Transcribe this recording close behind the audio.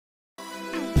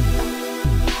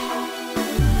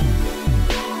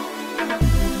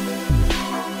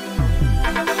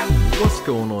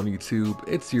going on YouTube?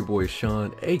 It's your boy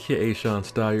Sean, aka Sean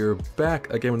Steyer, back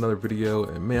again with another video.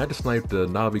 And man, I just sniped the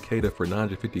Navi Keita for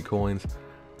 950 coins.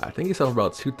 I think he's selling for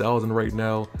about 2,000 right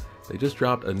now. They just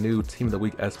dropped a new Team of the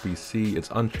Week SBC. It's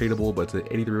untradeable, but it's an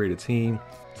 83 rated team.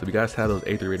 So if you guys have those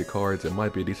 83 rated cards, it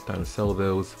might be a decent time to sell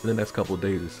those in the next couple of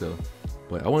days or so.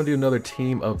 But I want to do another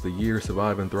Team of the Year,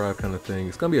 Survive and Thrive kind of thing.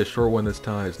 It's going to be a short one this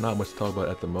time. It's not much to talk about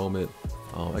at the moment.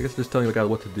 I guess just telling you guys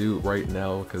what to do right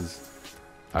now, because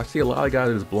I see a lot of guys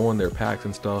just blowing their packs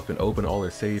and stuff and open all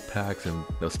their save packs and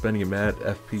spending mad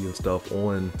FP and stuff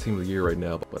on Team of the Year right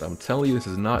now. But I'm telling you, this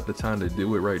is not the time to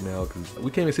do it right now, because we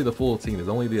can't even see the full team. There's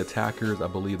only the attackers, I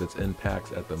believe, that's in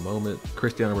packs at the moment.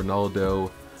 Cristiano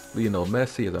Ronaldo, Lionel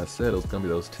Messi, as I said, it was going to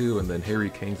be those two, and then Harry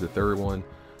Kane's the third one,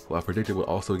 who I predicted would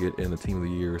also get in the Team of the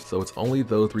Year. So it's only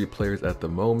those three players at the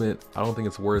moment. I don't think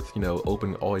it's worth,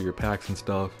 opening all your packs and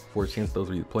stuff for a chance those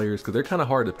three players, because they're kind of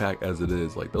hard to pack as it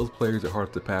is. Like, those players are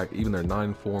hard to pack, even their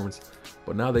 9 forms.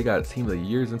 But now they got Team of the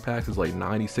Years in packs. It's like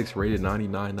 96 rated,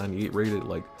 99, 98 rated.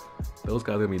 Like, those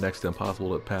guys are gonna be next to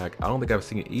impossible to pack. I don't think I've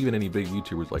seen even any big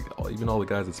YouTubers, like even all the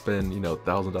guys that spend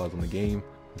 $1,000 on the game,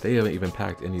 they haven't even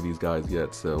packed any of these guys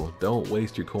yet. So don't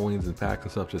waste your coins and packs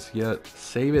and stuff just yet.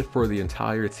 Save it for the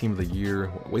entire Team of the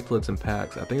Year. Wait till it's in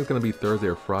packs. I think it's gonna be Thursday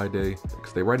or Friday,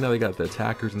 because right now they got the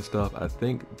attackers and stuff. I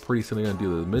think pretty soon they're gonna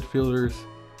do the midfielders,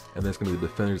 and then it's gonna be the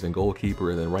defenders and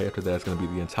goalkeeper, and then right after that it's gonna be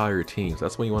the entire team. So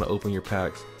that's when you want to open your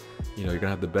packs. You're gonna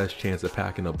have the best chance of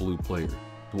packing a blue player.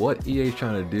 What EA is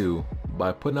trying to do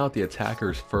by putting out the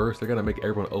attackers first, they're gonna make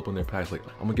everyone open their packs. Like,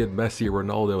 I'm gonna get Messi or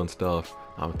Ronaldo and stuff.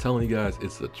 I'm telling you guys,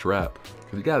 it's a trap.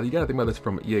 Because you gotta think about this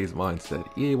from EA's mindset.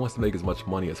 EA wants to make as much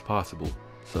money as possible.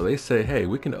 So they say, hey,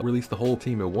 we can release the whole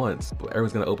team at once, but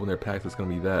everyone's gonna open their packs, it's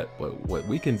gonna be that. But what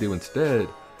we can do instead,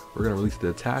 we're gonna release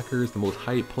the attackers, the most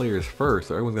hyped players first.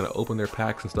 So everyone's gonna open their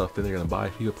packs and stuff, then they're gonna buy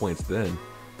FIFA points then.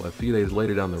 But a few days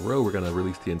later down the road, we're gonna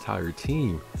release the entire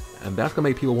team. And that's gonna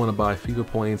make people wanna buy FIFA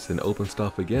points and open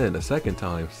stuff again a second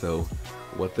time. So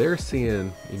what they're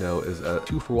seeing, is a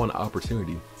 2-for-1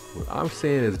 opportunity. What I'm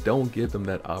saying is, don't give them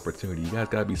that opportunity. You guys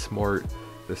gotta be smart.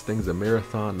 This thing's a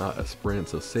marathon, not a sprint.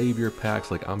 So save your packs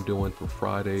like I'm doing for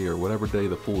Friday or whatever day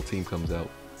the full team comes out.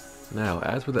 Now,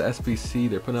 as for the SBC,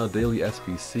 they're putting out daily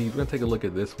SBC. We're gonna take a look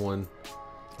at this one.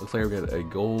 Looks like we got a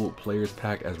gold players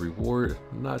pack as reward.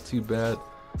 Not too bad.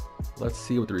 Let's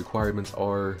see what the requirements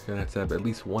are. You're gonna have to have at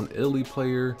least 1 Italy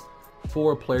player,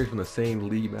 4 players from the same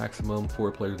league maximum,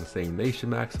 4 players from the same nation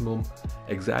maximum,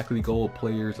 exactly gold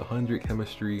players, 100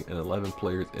 chemistry, and 11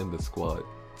 players in the squad.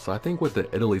 So I think with the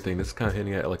Italy thing, this is kind of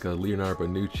hitting at like a Leonardo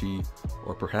Bonucci,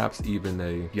 or perhaps even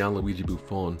a Gianluigi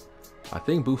Buffon. I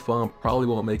think Buffon probably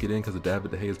won't make it in because of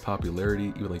David De Gea's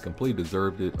popularity, even though he completely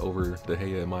deserved it over De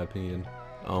Gea in my opinion.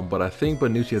 But I think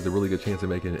Bonucci has a really good chance of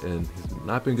making it in. He's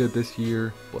not been good this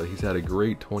year, but he's had a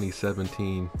great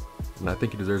 2017, and I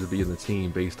think he deserves to be in the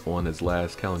team based on his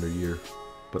last calendar year.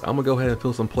 But I'm gonna go ahead and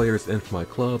fill some players in for my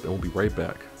club, and we'll be right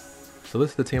back. So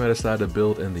this is the team I decided to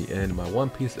build in the end. My one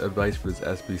piece of advice for this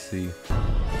SBC: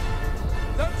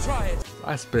 don't try it.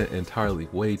 I spent entirely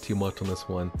way too much on this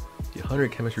one. The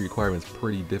 100 chemistry requirement is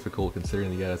pretty difficult considering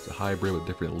the guys a hybrid with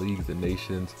different leagues and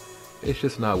nations. It's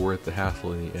just not worth the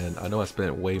hassle in the end. I know I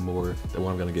spent way more than what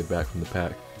I'm going to get back from the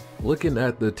pack. Looking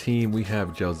at the team, we have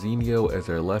Jairzinho as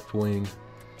our left wing.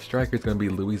 Striker is going to be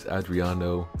Luis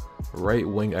Adriano. Right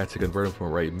wing, I had to convert him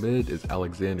from right mid, is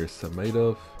Alexander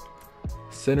Samedov.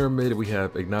 Center mid, we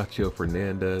have Ignacio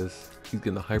Fernandez. He's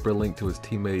getting a hyperlink to his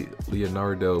teammate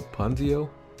Leonardo Ponzio.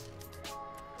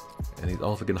 And he's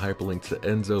also getting a hyperlink to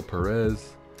Enzo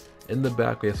Perez. In the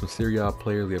back, we have some Serie A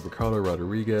players. We have Ricardo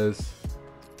Rodriguez.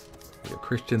 We have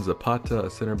Christian Zapata, a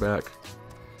center back,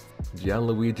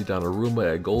 Gianluigi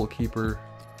Donnarumma at goalkeeper,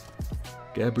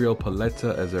 Gabriel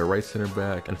Paletta as our right center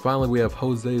back, and finally we have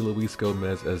Jose Luis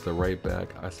Gomez as the right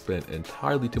back. I spent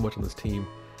entirely too much on this team.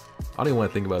 I don't even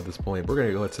want to think about it at this point. We're going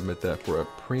to go ahead and submit that for a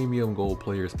premium gold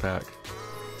players pack.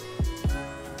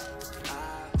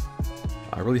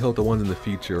 I really hope the ones in the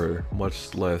future are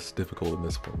much less difficult than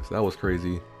this one, because that was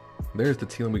crazy. There's the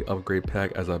Team League upgrade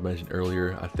pack, as I mentioned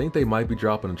earlier. I think they might be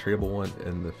dropping a tradable one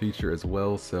in the future as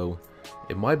well, so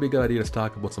it might be a good idea to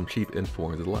stock up on some cheap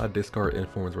informs. There's a lot of discard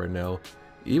informs right now.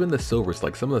 Even the silvers,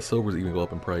 like some of the silvers even go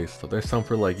up in price. So there's some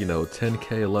for like 10k,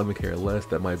 11k or less.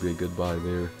 That might be a good buy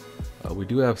there. We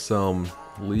do have some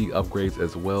league upgrades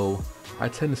as well. I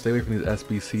tend to stay away from these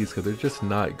SBCs because they're just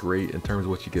not great in terms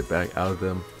of what you get back out of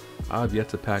them. I've yet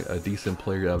to pack a decent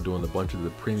player out of doing a bunch of the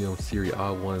premium Serie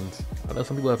A ones. I know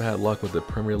some people have had luck with the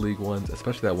Premier League ones,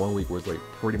 especially that one week where it's like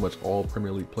pretty much all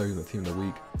Premier League players in the team of the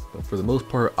week. But for the most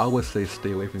part, I would say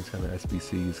stay away from these kind of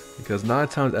SBCs because 9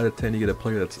 times out of 10 you get a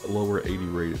player that's lower 80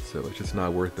 rated, so it's just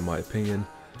not worth it in my opinion.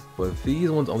 But these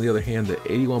ones, on the other hand, the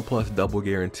 81 plus double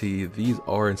guarantee, these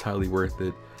are entirely worth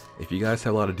it. If you guys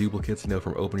have a lot of duplicates,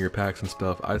 from opening your packs and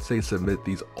stuff, I'd say submit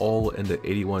these all into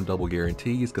 81 double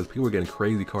guarantees because people are getting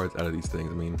crazy cards out of these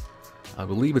things. I mean, I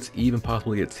believe it's even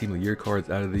possible to get team of the year cards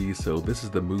out of these, so this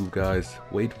is the move, guys.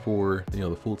 Wait for,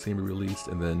 the full team to be released,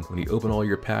 and then when you open all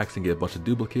your packs and get a bunch of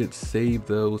duplicates, save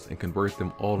those and convert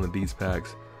them all into these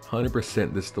packs.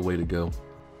 100% this is the way to go.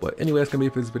 But anyway, that's gonna be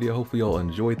it for this video. Hopefully y'all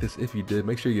enjoyed this. If you did,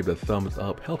 make sure you give it a thumbs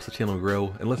up. Helps the channel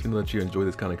grow and lets me know that you enjoy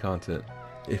this kind of content.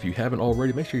 If you haven't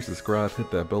already, make sure you subscribe,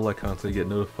 hit that bell icon so you get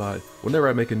notified whenever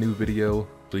I make a new video,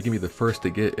 so you can be the first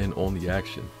to get in on the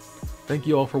action. Thank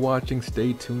you all for watching,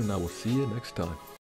 stay tuned, and I will see you next time.